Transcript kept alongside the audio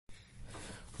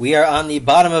We are on the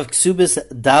bottom of Ksubis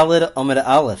Dalid Amud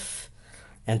Aleph.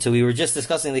 And so we were just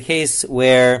discussing the case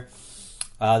where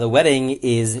the wedding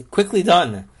is quickly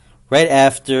done right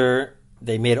after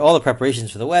they made all the preparations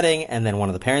for the wedding, and then one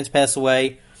of the parents passed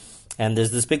away. And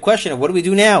there's this big question of what do we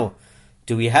do now?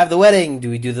 Do we have the wedding? Do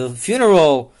we do the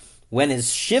funeral? When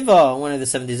is Shiva? One of the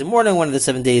 7 days of mourning, one of the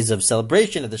 7 days of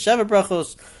celebration of the Sheva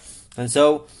Brachos. And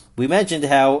so we mentioned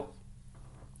how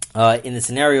in the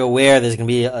scenario where there's going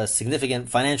to be a significant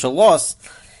financial loss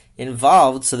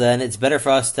involved, so then it's better for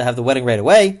us to have the wedding right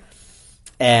away,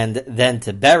 and then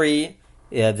to bury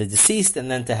the deceased, and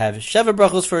then to have Sheva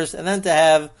Brachos first, and then to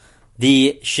have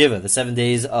the Shiva, the 7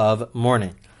 days of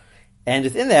mourning. And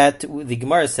within that, the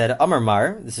Gemara said, Amar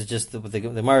Mar, this is just the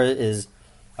Gemara is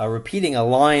repeating a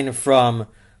line from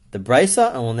the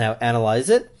Brisa, and we'll now analyze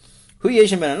it. Hu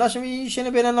yeshem ben anashim,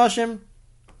 yeshem ben anashim.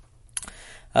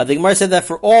 The Gemara said that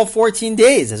for all 14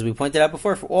 days, as we pointed out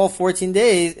before, for all 14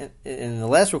 days, in the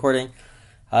last recording,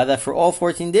 that for all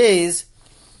 14 days,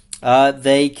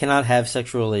 they cannot have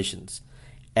sexual relations.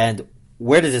 And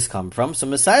where does this come from? So,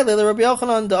 Messiah Leila Rabbi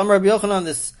Yochanan, the Amar Rabbi Yochanan,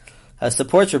 this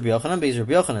supports Rabbi Yochanan, because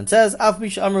Rabbi Yochanan says, Af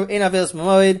mish amru ein avelos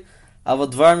memoed, avol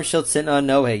dvarim shel tzina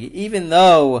noheg. Even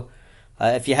though,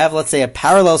 if you have, let's say, a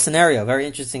parallel scenario, a very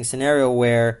interesting scenario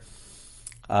where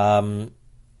a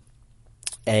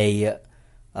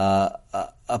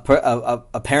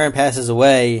parent passes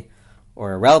away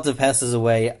or a relative passes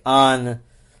away on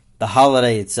the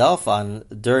holiday itself,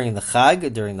 during the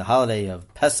Chag, during the holiday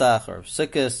of Pesach or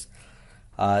Sukkot.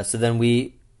 So then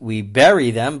we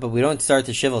bury them, but we don't start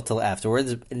the Shiva till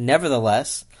afterwards.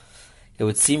 Nevertheless, it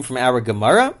would seem from our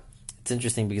Gemara, it's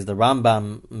interesting because the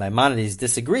Rambam Maimonides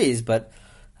disagrees, but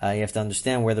you have to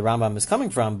understand where the Rambam is coming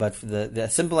from. But the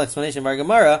simple explanation of our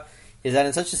Gemara is that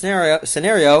in such a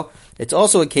scenario, it's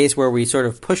also a case where we sort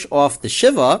of push off the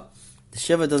Shiva. The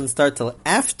Shiva doesn't start till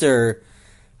after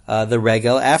the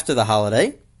Regel, after the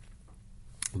holiday.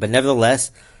 But nevertheless,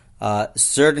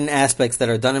 certain aspects that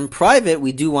are done in private,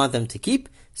 we do want them to keep,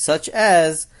 such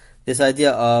as this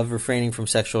idea of refraining from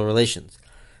sexual relations.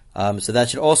 So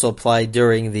that should also apply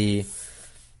during the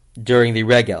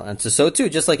Regel. And so too,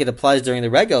 just like it applies during the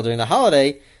Regel, during the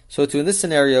holiday, so too in this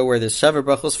scenario where there's Sheva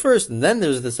Brachos first, and then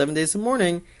there's the 7 days of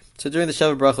mourning, so during the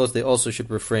Sheva Brachos, they also should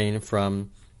refrain from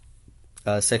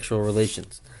sexual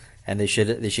relations. And they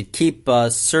should keep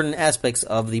certain aspects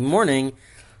of the mourning,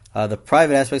 the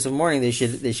private aspects of mourning, they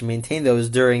should maintain those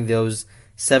during those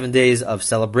 7 days of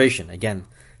celebration. Again,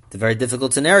 it's a very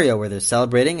difficult scenario where they're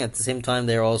celebrating, at the same time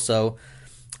they're also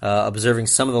observing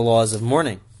some of the laws of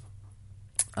mourning.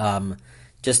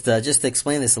 Just to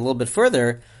explain this a little bit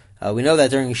further, we know that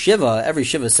during Shiva, every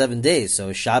Shiva is 7 days,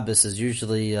 so Shabbos is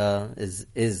usually,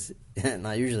 is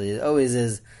not usually, it always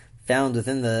is found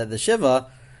within the Shiva,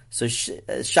 so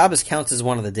Shabbos counts as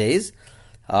one of the days,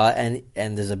 and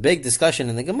there's a big discussion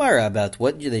in the Gemara about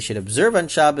what they should observe on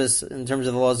Shabbos in terms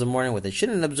of the laws of mourning, what they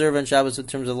shouldn't observe on Shabbos in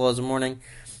terms of the laws of mourning.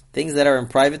 Things that are in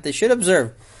private, they should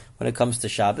observe when it comes to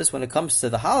Shabbos. When it comes to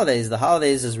the holidays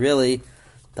is really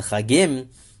the Chagim,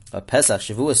 Pesach,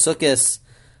 Shavuos,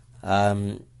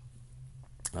 Sukkot,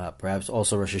 perhaps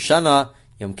also Rosh Hashanah,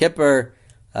 Yom Kippur.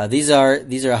 These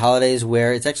are holidays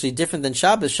where it's actually different than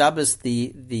Shabbos. Shabbos,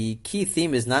 the key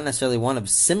theme is not necessarily one of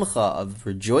simcha, of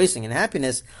rejoicing and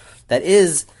happiness. That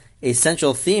is a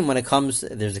central theme when it comes.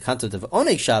 There's a concept of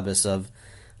Oneg Shabbos, of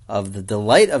the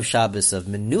delight of Shabbos, of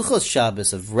Menuchos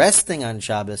Shabbos, of resting on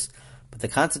Shabbos. But the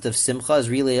concept of simcha is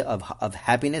really of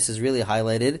happiness is really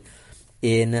highlighted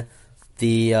in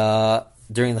the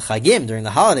during the Chagim, during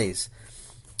the holidays.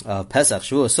 Pesach,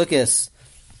 Shavuos, Sukkot,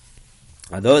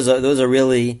 those are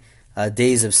really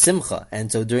days of simcha, and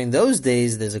so during those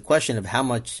days, there's a question of how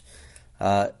much.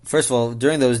 First of all,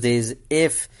 during those days,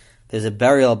 if there's a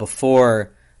burial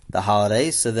before the holiday,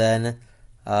 so then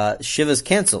Shiva is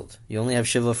canceled. You only have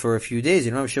Shiva for a few days.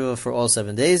 You don't have Shiva for all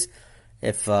 7 days.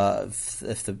 If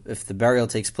the burial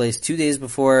takes place 2 days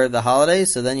before the holiday,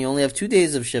 so then you only have 2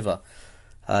 days of Shiva.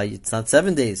 It's not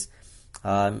 7 days.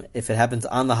 If it happens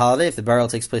on the holiday, if the burial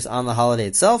takes place on the holiday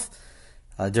itself,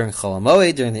 during Chol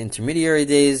HaMoed, during the intermediary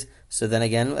days, so then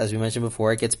again, as we mentioned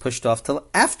before, it gets pushed off till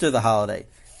after the holiday.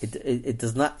 It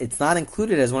does not. It's not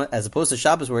included as opposed to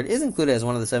Shabbos, where it is included as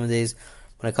one of the 7 days.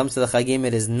 When it comes to the Chagim,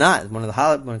 it is not. When it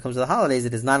comes to the holidays,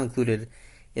 it is not included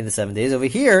in the 7 days. Over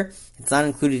here, it's not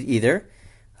included either.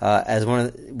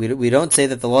 We don't say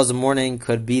that the laws of mourning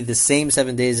could be the same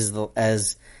 7 days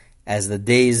as the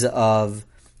days of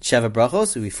Sheva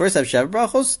Brachos. We first have Sheva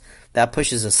Brachos, that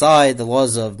pushes aside the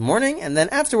laws of mourning, and then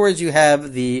afterwards you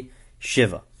have the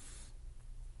Shiva.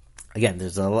 Again,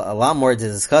 there's a lot more to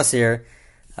discuss here,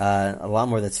 a lot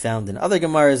more that's found in other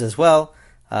Gemaras as well,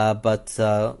 That's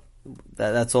all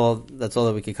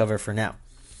that we could cover for now.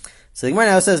 So the Gemara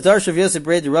now says, Darsh Rav Yosef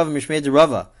Brei de Rava Mishmei de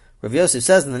Rava. Rav Yosef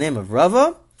says in the name of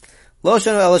Rava, Lo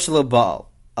Shanu Ela Shelo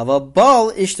Baal. Aval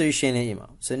Baal Ishto Yishena Imo.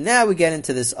 So now we get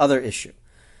into this other issue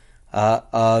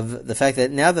of the fact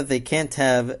that now that they can't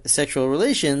have sexual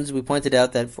relations, we pointed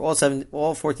out that for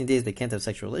all 14 days they can't have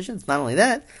sexual relations. Not only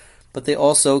that, but they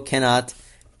also cannot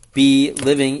be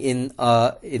living in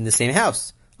the same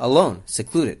house, alone,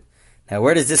 secluded. Now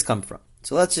where does this come from?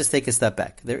 So let's just take a step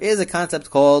back. There is a concept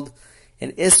called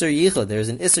an Isser Yichud. There's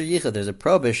an Isser Yichud. There's a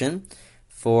prohibition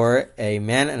for a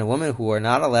man and a woman who are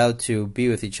not allowed to be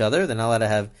with each other. They're not allowed to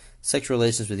have sexual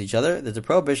relations with each other. There's a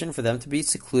prohibition for them to be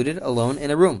secluded alone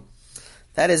in a room.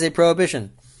 That is a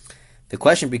prohibition. The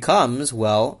question becomes,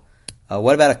 what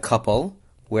about a couple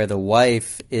where the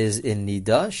wife is in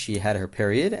Nida, she had her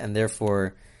period, and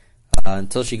therefore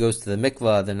until she goes to the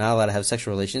mikvah, they're not allowed to have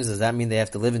sexual relations. Does that mean they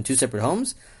have to live in two separate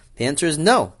homes? The answer is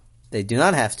no. They do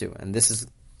not have to. And it's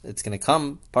going to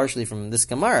come partially from this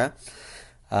Gemara.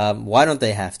 Why don't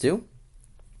they have to?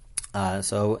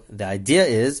 So the idea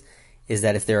is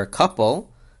that if they're a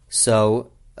couple,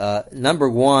 number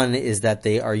one is that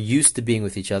they are used to being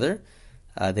with each other.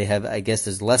 They have, I guess,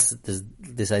 there's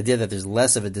this idea that there's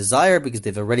less of a desire because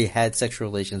they've already had sexual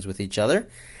relations with each other.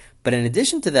 But in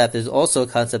addition to that, there's also a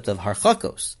concept of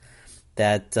harchakos,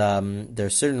 that there are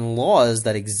certain laws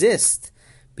that exist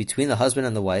between the husband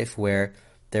and the wife where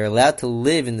they're allowed to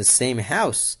live in the same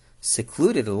house,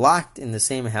 secluded, locked in the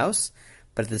same house,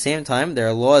 but at the same time, there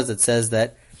are laws that says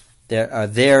that they are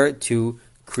there to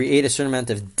create a certain amount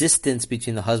of distance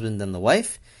between the husband and the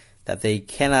wife, that they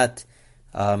cannot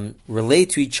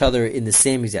relate to each other in the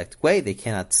same exact way, they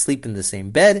cannot sleep in the same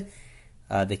bed,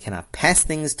 they cannot pass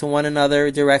things to one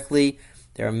another directly.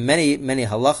 There are many, many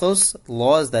halachos,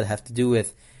 laws that have to do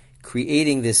with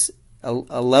creating this a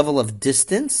level of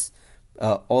distance,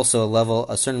 also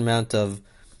a certain amount of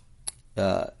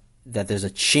that there's a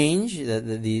change,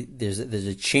 that there's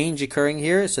a change occurring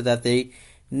here, so that they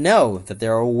know, that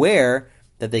they're aware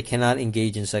that they cannot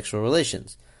engage in sexual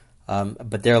relations.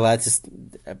 But they're allowed to.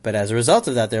 But as a result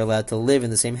of that, they're allowed to live in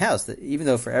the same house. Even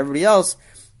though for everybody else,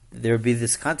 there would be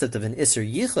this concept of an Isser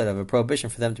Yichud, of a prohibition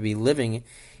for them to be living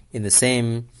in the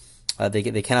same.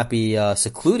 They cannot be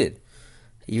secluded,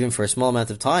 even for a small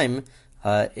amount of time,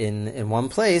 in one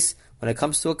place. When it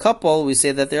comes to a couple, we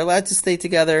say that they're allowed to stay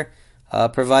together,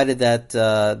 provided that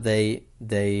they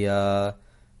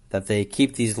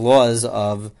keep these laws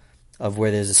of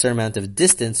where there's a certain amount of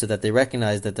distance, so that they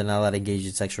recognize that they're not allowed to engage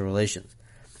in sexual relations.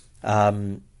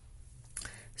 So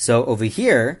over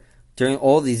here, during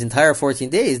all these entire 14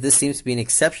 days, this seems to be an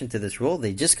exception to this rule.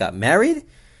 They just got married,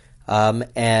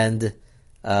 and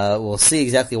we'll see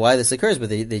exactly why this occurs. But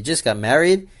they just got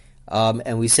married,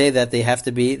 and we say that they have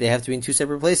to be in two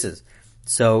separate places.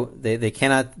 So they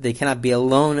cannot be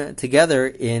alone together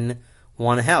in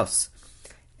one house.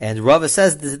 And Rava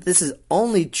says that this is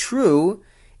only true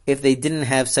if they didn't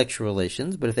have sexual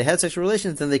relations. But if they had sexual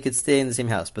relations, then they could stay in the same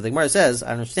house. But the Gemara says,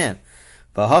 I understand.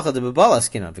 But that's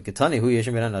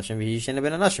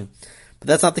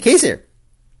not the case here.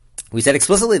 We said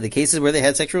explicitly the cases where they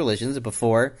had sexual relations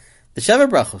before the Sheva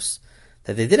Brachos,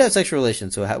 that they did have sexual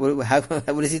relations. So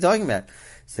what is he talking about?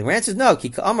 So the Gemara answers no.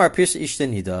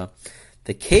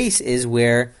 The case is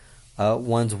where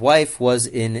one's wife was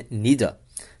in Nida.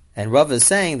 And Rav is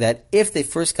saying that if they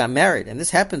first got married, and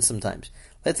this happens sometimes,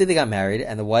 let's say they got married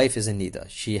and the wife is in Nida.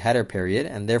 She had her period,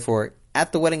 and therefore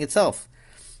at the wedding itself,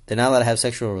 they're not allowed to have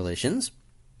sexual relations.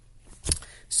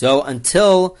 So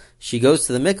until she goes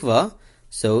to the mikvah,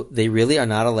 so they really are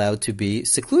not allowed to be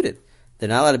secluded. They're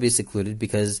not allowed to be secluded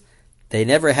because they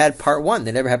never had part one.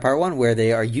 They never had part one where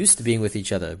they are used to being with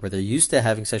each other, where they're used to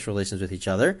having sexual relations with each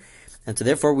other. And so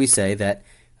therefore we say that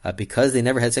because they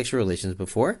never had sexual relations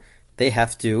before, they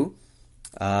have to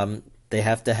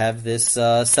have this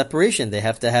separation.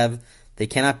 They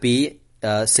cannot be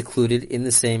secluded in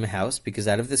the same house, because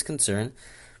out of this concern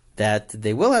that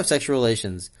they will have sexual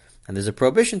relations, and there's a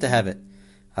prohibition to have it.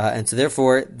 And so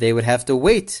therefore they would have to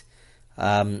wait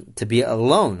to be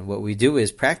alone. What we do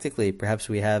is practically, perhaps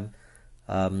we have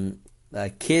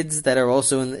kids that are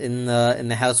also in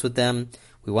the house with them.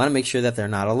 We want to make sure that they're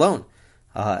not alone.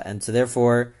 And so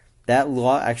therefore that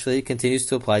law actually continues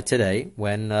to apply today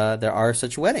when there are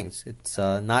such weddings. It's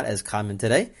not as common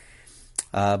today,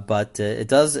 but it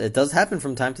does happen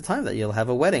from time to time that you'll have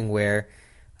a wedding where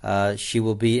she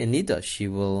will be in Nida. She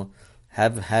will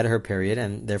have had her period,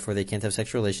 and therefore they can't have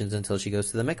sexual relations until she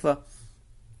goes to the mikvah.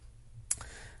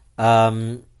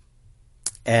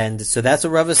 And so that's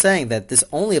what Rav is saying, that this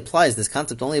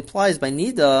concept only applies by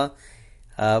Nida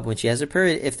when she has her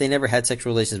period if they never had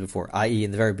sexual relations before, i.e.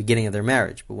 in the very beginning of their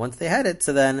marriage. But once they had it,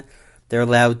 so then they're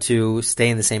allowed to stay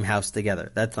in the same house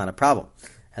together. That's not a problem,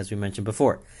 as we mentioned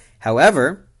before.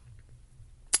 However,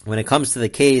 when it comes to the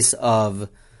case of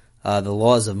the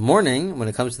laws of mourning, when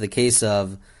it comes to the case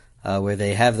of where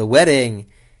they have the wedding,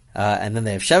 and then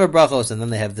they have Sheva Brachos, and then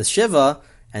they have the Shiva,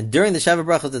 and during the Sheva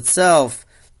Brachos itself,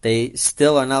 they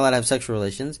still are not allowed to have sexual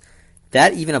relations.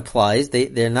 That even applies.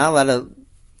 They're not allowed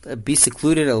to be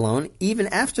secluded alone, even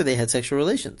after they had sexual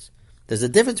relations. There's a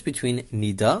difference between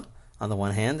Nida, on the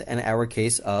one hand, and our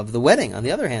case of the wedding, on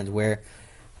the other hand, where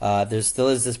there still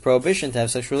is this prohibition to have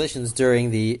sexual relations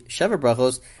during the Sheva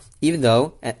Brachos, even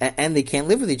though, and they can't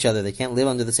live with each other, they can't live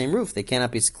under the same roof, they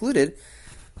cannot be secluded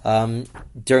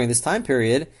during this time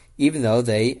period, even though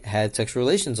they had sexual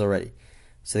relations already.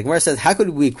 So the Gemara says, how could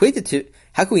we not equate the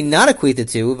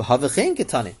two? V'chavechein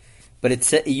ketani. But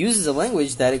it uses a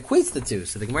language that equates the two.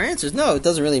 So the Gemara answers, no, it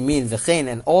doesn't really mean v'chein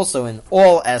and also in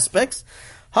all aspects.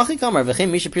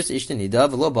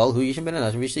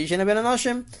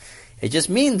 It just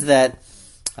means that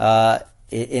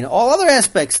in all other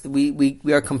aspects we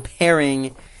are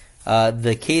comparing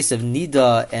the case of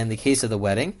Nida and the case of the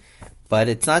wedding, but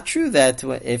it's not true that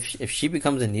if she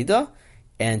becomes a Nida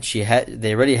and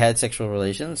they already had sexual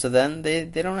relations, so then they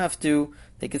don't have to,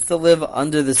 they can still live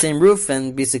under the same roof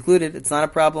and be secluded. It's not a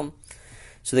problem.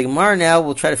 So the Gemara now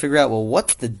will try to figure out, well,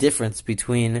 what's the difference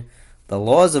between the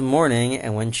laws of mourning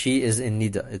and when she is in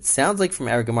Nida? It sounds like from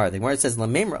our Gemara. The Gemara says,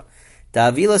 Lamemra,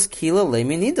 Da'avilas kila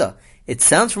lemi Nida. It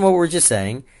sounds from what we're just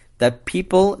saying that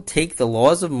people take the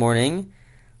laws of mourning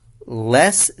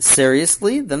less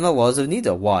seriously than the laws of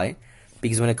Nida. Why?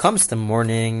 Because when it comes to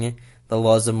mourning, the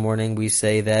laws of mourning, we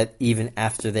say that even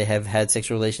after they have had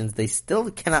sexual relations, they still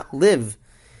cannot live.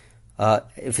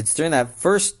 If it's during that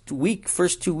first 2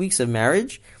 weeks of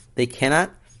marriage, they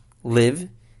cannot live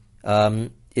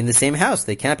in the same house.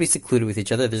 They cannot be secluded with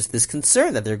each other. There's this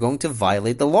concern that they're going to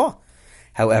violate the law.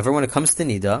 However, when it comes to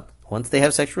Nida, once they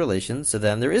have sexual relations, so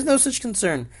then there is no such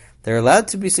concern. They're allowed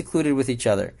to be secluded with each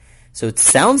other. So it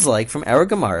sounds like from our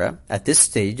Gemara, at this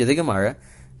stage of the Gemara,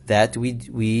 that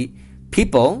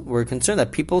we're concerned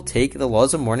that people take the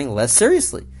laws of mourning less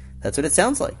seriously. That's what it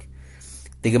sounds like.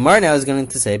 The Gemara now is going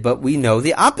to say, but we know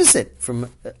the opposite from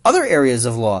other areas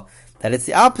of law, that it's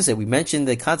the opposite. We mentioned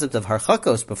the concept of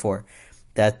harchakos before,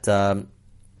 that there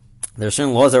are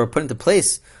certain laws that were put into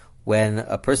place when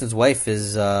a person's wife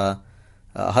is, a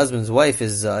husband's wife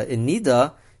is in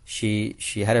Nida, she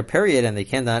had her period and they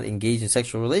cannot engage in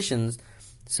sexual relations,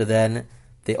 so then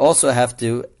they also have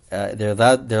to, they're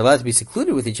allowed to be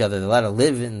secluded with each other, they're allowed to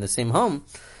live in the same home,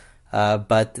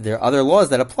 but there are other laws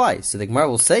that apply. So the Gemara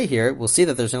will say here, we'll see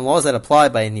that there's some laws that apply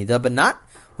by a Nida, but not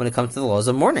when it comes to the laws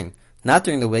of mourning, not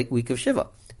during the week of Shiva.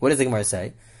 What does the Gemara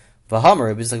say? V'hamar,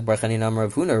 Rav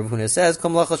Huna says,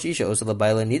 Kom lachash isha, osa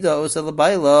l'bayla Nida, osa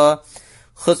l'bayla,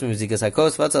 chutz mimuzikas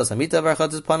hakos, vatzal samita,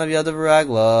 v'archatzes panav yadav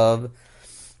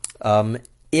raglav.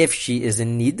 If she is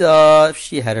in Nida, if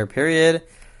she had her period,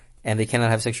 and they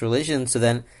cannot have sexual relations, so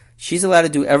then she's allowed to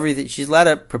do everything, she's allowed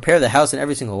to prepare the house in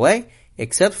every single way,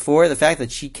 except for the fact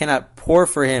that she cannot pour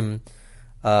for him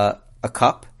a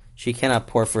cup. She cannot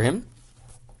pour for him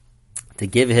to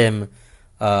give him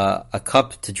a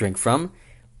cup to drink from,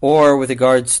 or with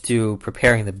regards to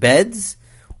preparing the beds,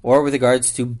 or with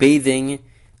regards to bathing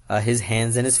his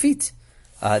hands and his feet.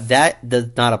 That does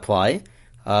not apply,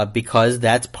 because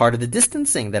that's part of the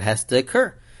distancing that has to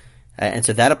occur. And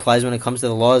so that applies when it comes to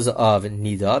the laws of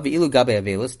Nida, V'ilu Gabe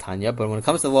Avelis, Tanya, but when it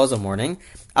comes to the laws of mourning,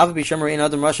 when it comes to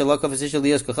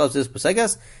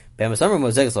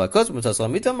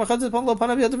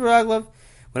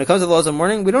the laws of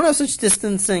mourning, we don't have such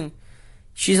distancing.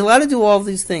 She's allowed to do all of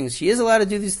these things. She is allowed to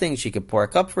do these things. She could pour a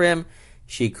cup for him.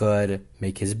 She could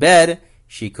make his bed.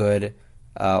 She could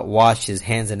wash his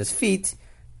hands and his feet.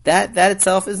 That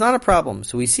itself is not a problem.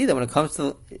 So we see that when it comes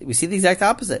to, we see the exact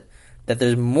opposite. That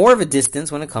there's more of a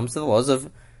distance when it comes to the laws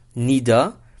of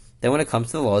Nida than when it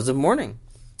comes to the laws of mourning.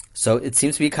 So it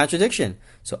seems to be a contradiction.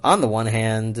 So on the one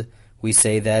hand, we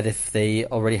say that if they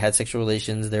already had sexual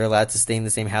relations, they're allowed to stay in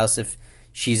the same house if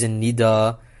she's in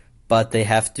Nida, but they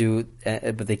have to,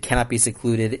 but they cannot be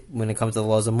secluded when it comes to the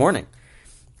laws of mourning,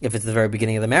 if it's the very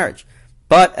beginning of the marriage.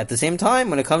 But at the same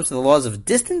time, when it comes to the laws of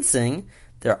distancing,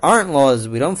 there aren't laws,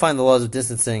 we don't find the laws of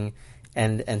distancing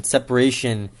and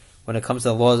separation when it comes to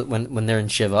the laws when they're in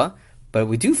Shiva, but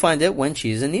we do find it when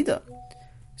she's in Nida.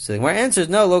 So the Gemara answers,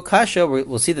 no, lo kasha.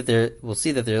 We'll see that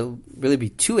there'll really be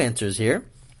two answers here.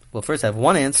 We'll first have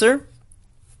one answer,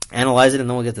 analyze it, and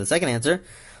then we'll get to the second answer.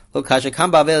 Lo kasha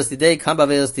kam ba'avelos tidei, kam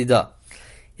ba'avelos tida.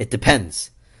 It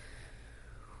depends.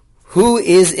 Who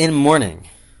is in mourning?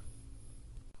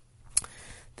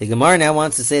 The Gemara now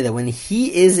wants to say that when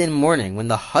he is in mourning, when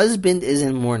the husband is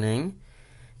in mourning,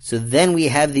 so then we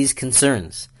have these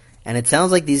concerns. And it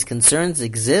sounds like these concerns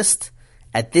exist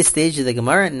at this stage of the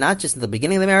Gemara, not just at the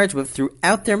beginning of the marriage, but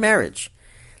throughout their marriage.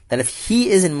 That if he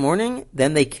is in mourning,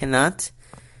 then they cannot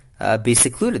be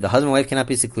secluded. The husband and wife cannot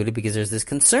be secluded because there's this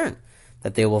concern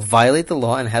that they will violate the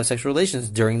law and have sexual relations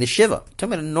during the Shiva. We're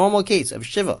talking about a normal case of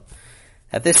Shiva.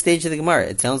 At this stage of the Gemara,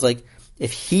 it sounds like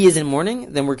if he is in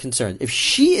mourning, then we're concerned. If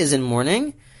she is in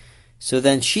mourning, so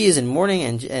then she is in mourning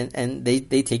and they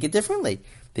take it differently.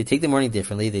 They take the mourning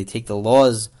differently. They take the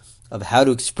laws of how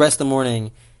to express the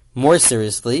mourning more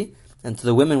seriously, and so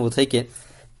the women will take it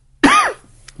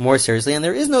more seriously, and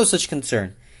there is no such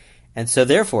concern. And so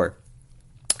therefore,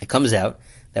 it comes out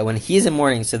that when he is in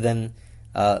mourning, so then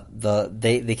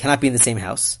they cannot be in the same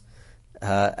house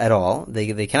at all.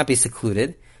 They cannot be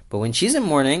secluded. But when she's in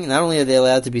mourning, not only are they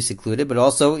allowed to be secluded, but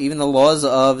also even the laws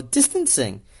of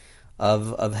distancing,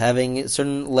 of having a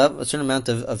certain amount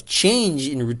of change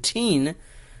in routine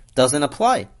doesn't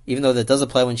apply. Even though that does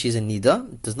apply when she's in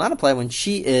nida, it does not apply when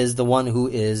she is the one who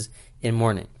is in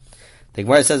mourning. The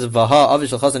Gemara says, but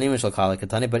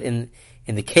in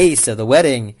the case of the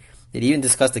wedding, it even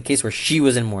discussed the case where she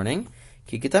was in mourning.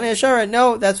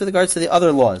 No, that's with regards to the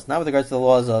other laws, not with regards to the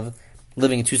laws of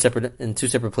living in two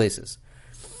separate places.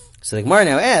 So the Gemara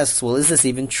now asks, well, is this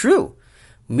even true?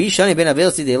 Do we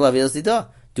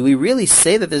really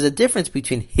say that there's a difference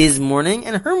between his mourning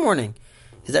and her mourning?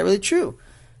 Is that really true?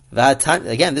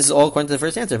 Again, this is all according to the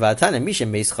first answer. Tani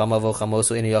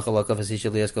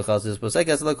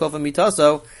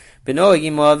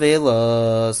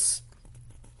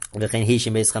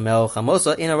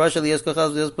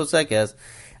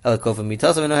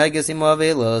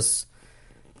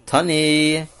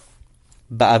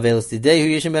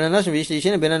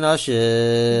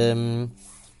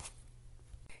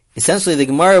essentially, the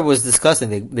Gemara was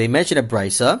discussing, they mentioned a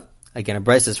Brisa. Again, a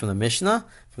Brisa is from the Mishnah,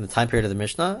 from the time period of the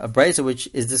Mishnah. A Brisa which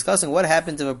is discussing what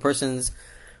happens if a person's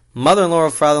mother-in-law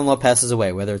or father-in-law passes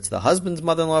away. Whether it's the husband's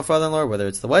mother-in-law or father-in-law, whether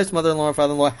it's the wife's mother-in-law or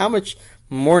father-in-law, how much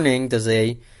mourning does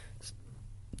a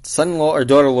son-in-law or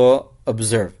daughter-in-law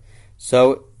observe?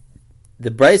 So,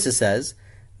 the Brisa says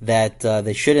that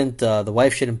they shouldn't, the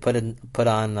wife shouldn't put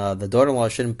on, the daughter-in-law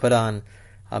shouldn't put on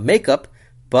makeup,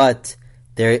 but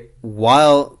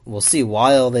while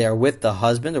they are with the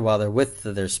husband or while they're with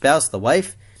their spouse, the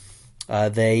wife,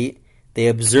 they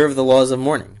observe the laws of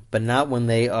mourning, but not when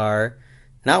they are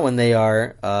not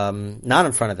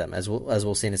in front of them, as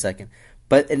we'll see in a second.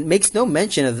 But it makes no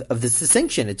mention of this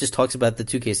distinction. It just talks about the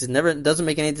two cases. It doesn't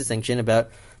make any distinction about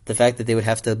the fact that they would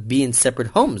have to be in separate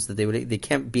homes, that they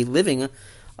can't be living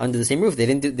under the same roof. They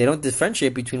don't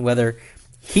differentiate between whether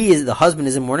the husband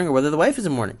is in mourning or whether the wife is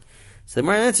in mourning. So the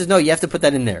Gemara answers, no, you have to put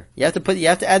that in there. You have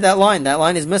to add that line. That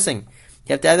line is missing.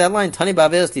 You have to add that line. Tani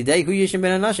ba'avelos tidei hu yishin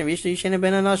ben anashim, v'ishto yishin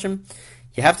ben anashim.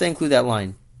 You have to include that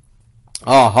line.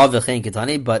 Ha v'chein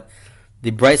kitani, but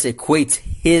the Brisa equates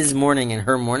his mourning and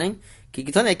her mourning. Ki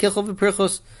kitani akilchov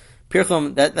v'pirchos.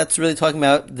 Pirchom, that's really talking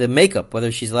about the makeup,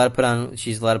 whether she's allowed to put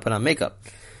on makeup.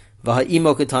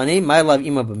 V'ha'imo kitani, my love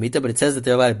imo b'mita, but it says that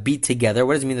they're allowed to be together.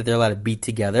 What does it mean that they're allowed to be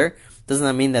together? Doesn't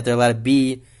that mean that they're allowed to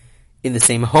be in the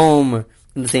same home,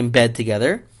 in the same bed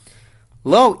together?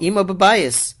 Lo, imo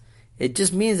b'bayis. It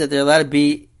just means that they're allowed to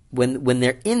be, when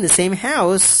they're in the same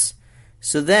house,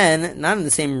 so then, not in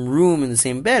the same room, in the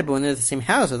same bed, but when they're in the same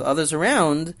house with others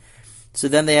around, so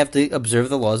then they have to observe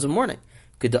the laws of mourning.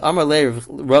 And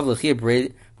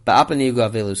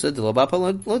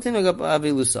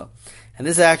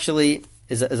this actually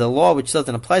is a law which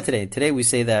doesn't apply today. Today we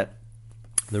say that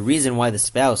the reason why the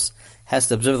spouse has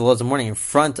to observe the laws of mourning in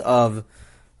front of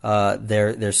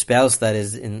their spouse that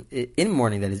is in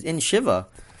mourning, that is in Shiva,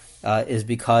 is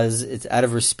because it's out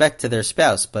of respect to their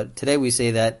spouse. But today we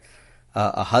say that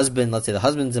a husband, let's say the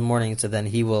husband's in mourning, so then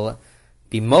he will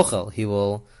be mochel, he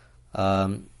will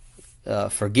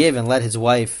forgive and let his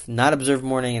wife not observe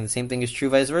mourning, and the same thing is true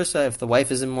vice versa. If the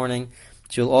wife is in mourning,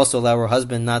 she will also allow her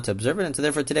husband not to observe it, and so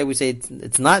therefore today we say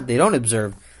it's not, they don't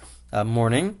observe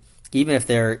mourning, even if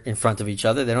they're in front of each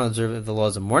other, they don't observe the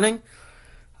laws of mourning.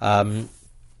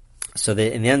 So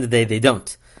in the end of the day, they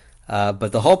don't.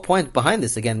 But the whole point behind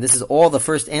this, again, this is all the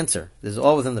first answer. This is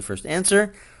all within the first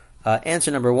answer.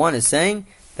 Answer number one is saying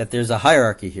that there's a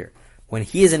hierarchy here. When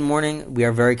he is in mourning, we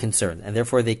are very concerned, and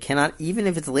therefore they cannot, even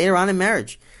if it's later on in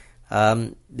marriage,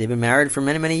 they've been married for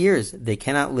many, many years, they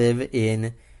cannot live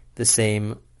in the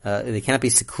same, they cannot be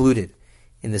secluded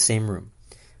in the same room.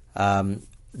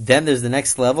 Then there's the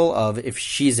next level of if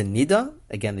she's in nida.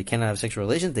 Again, they cannot have sexual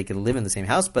relations. They can live in the same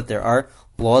house, but there are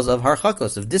laws of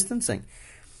harchakos, of distancing,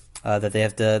 that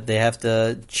they have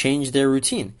to change their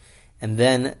routine. And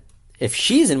then if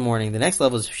she's in mourning, the next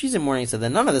level is if she's in mourning. So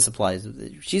then none of this applies.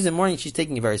 If she's in mourning, she's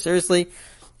taking it very seriously.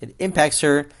 It impacts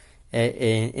her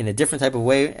in a different type of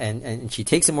way, and she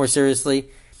takes it more seriously.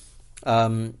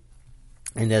 And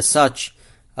as such,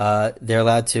 they're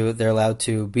allowed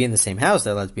to be in the same house.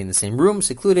 They're allowed to be in the same room,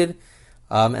 secluded,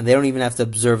 and they don't even have to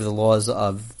observe the laws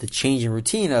of the change in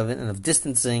routine and of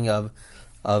distancing of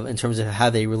in terms of how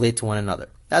they relate to one another.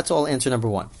 That's all answer number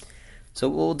one. So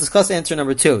we'll discuss answer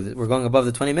number two. We're going above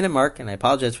the 20-minute mark, and I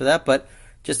apologize for that, but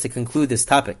just to conclude this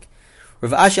topic.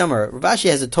 Rav Ashi Amar. Rav Ashi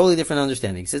has a totally different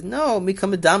understanding. He says, no,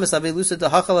 mikam adamas avelusa da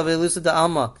hachal avelusa da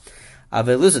alma.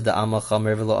 Avelusa da alma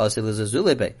chamer v'lo asel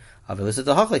zulebe. Avelusa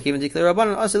da hachal even declare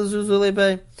rabbanon asel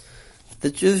zulebe.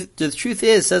 The truth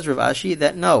is, says Rav Ashi,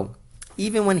 that no,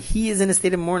 even when he is in a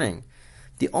state of mourning,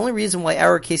 the only reason why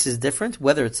our case is different,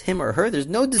 whether it's him or her, there's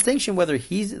no distinction whether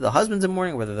the husband's in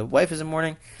mourning, whether the wife is in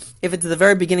mourning. If it's at the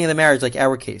very beginning of the marriage, like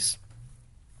our case,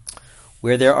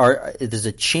 where there's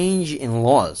a change in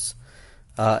laws,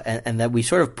 and that we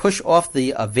sort of push off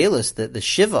the avelis, the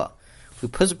shiva, we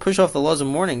push off the laws of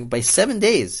mourning by 7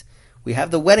 days. We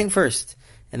have the wedding first,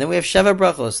 and then we have sheva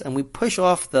brachos, and we push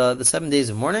off the 7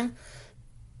 days of mourning.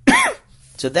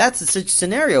 So that's such a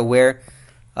scenario where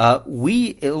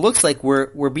it looks like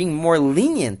we're being more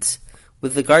lenient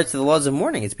with regards to the laws of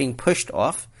mourning. It's being pushed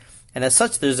off, and as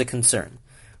such, there's a concern.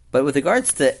 But with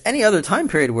regards to any other time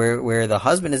period where the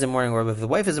husband is in mourning or if the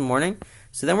wife is in mourning,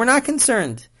 so then we're not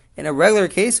concerned. In a regular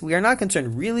case, we are not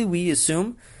concerned. Really, we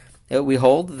assume, we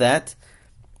hold that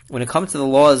when it comes to the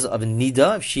laws of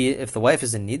nida, if the wife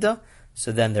is in nida,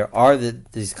 so then there are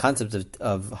these concepts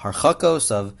of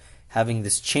harchakos, of having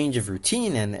this change of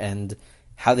routine and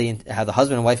how the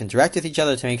husband and wife interact with each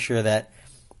other to make sure that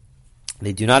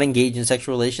they do not engage in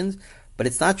sexual relations. But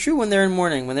it's not true when they're in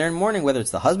mourning. When they're in mourning, whether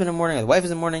it's the husband in mourning or the wife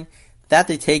is in mourning, that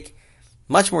they take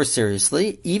much more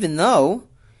seriously, even though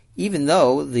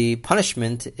the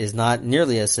punishment is not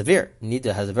nearly as severe.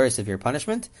 Nida has a very severe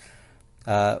punishment.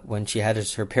 When she had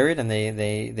her period and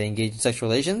they engage in sexual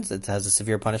relations, it has a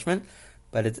severe punishment.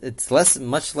 But it's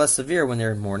much less severe when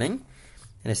they're in mourning,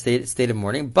 in a state of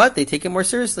mourning. But they take it more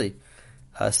seriously.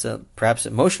 So perhaps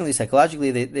emotionally, psychologically,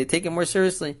 they take it more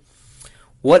seriously.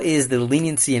 What is the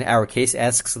leniency in our case?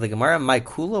 Asks the Gemara. My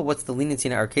kula. What's the leniency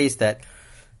in our case that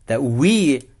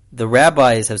we, the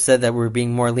rabbis, have said that we're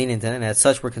being more lenient, and as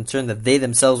such, we're concerned that they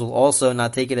themselves will also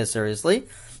not take it as seriously,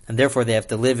 and therefore they have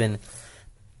to live in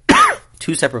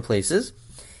two separate places.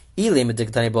 If the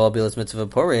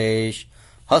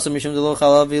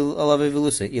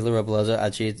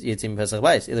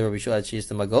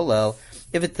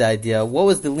idea, what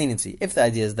was the leniency? If the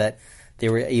idea is that they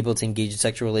were able to engage in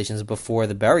sexual relations before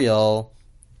the burial,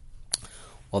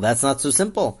 well, that's not so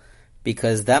simple,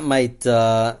 because that might,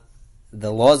 the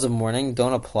laws of mourning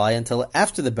don't apply until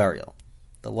after the burial.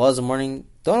 The laws of mourning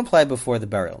don't apply before the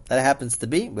burial. That happens to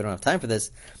be, we don't have time for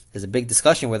this, there's a big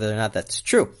discussion whether or not that's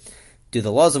true. Do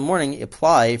the laws of mourning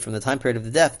apply from the time period of the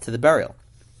death to the burial?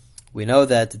 We know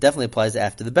that it definitely applies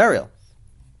after the burial.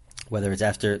 Whether it's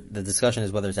after, the discussion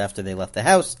is whether it's after they left the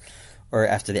house or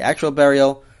after the actual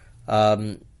burial.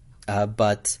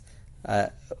 But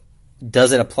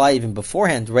does it apply even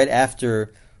beforehand, right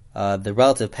after the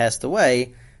relative passed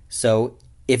away? So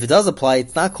if it does apply,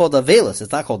 it's not called Avelis,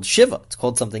 it's not called Shiva, it's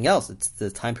called something else. It's the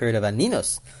time period of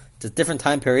Aninos. It's a different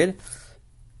time period,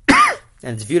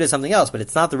 and it's viewed as something else, but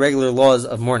it's not the regular laws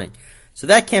of mourning. So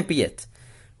that can't be it.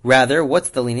 Rather, what's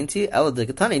the leniency? The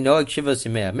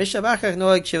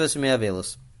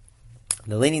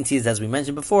leniency is, as we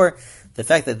mentioned before, the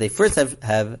fact that they first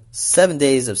have 7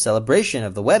 days of celebration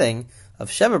of the wedding, of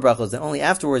Sheva Brachos, and only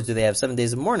afterwards do they have 7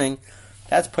 days of mourning.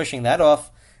 That's pushing that off.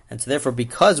 And so therefore,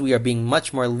 because we are being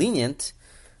much more lenient,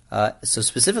 so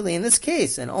specifically in this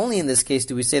case, and only in this case,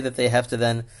 do we say that they have to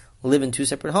then live in two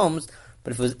separate homes.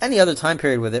 But if it was any other time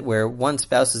period with it where one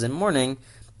spouse is in mourning,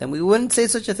 then we wouldn't say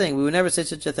such a thing. We would never say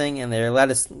such a thing, and they're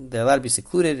allowed to be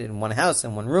secluded in one house,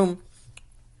 in one room.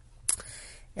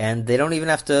 And they don't even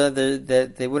have to,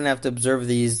 they wouldn't have to observe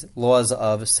these laws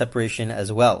of separation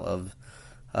as well,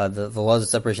 of the laws of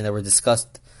separation that were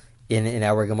discussed in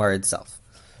our Gemara itself.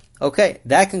 Okay,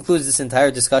 that concludes this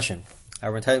entire discussion.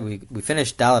 We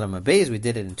finished Dalet Amud Beis. We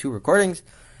did it in 2 recordings.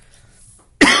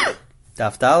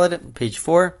 Daf Dalet, page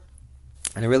 4.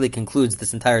 And it really concludes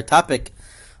this entire topic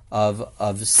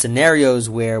of scenarios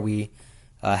where we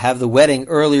have the wedding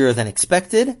earlier than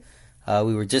expected.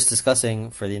 We were just discussing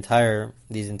for these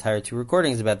entire 2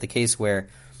 recordings about the case where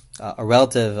a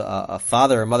relative, a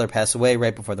father or mother pass away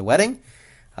right before the wedding.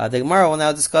 The Gemara will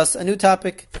now discuss a new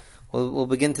topic. We'll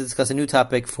begin to discuss a new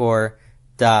topic for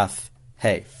Daf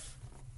Hey.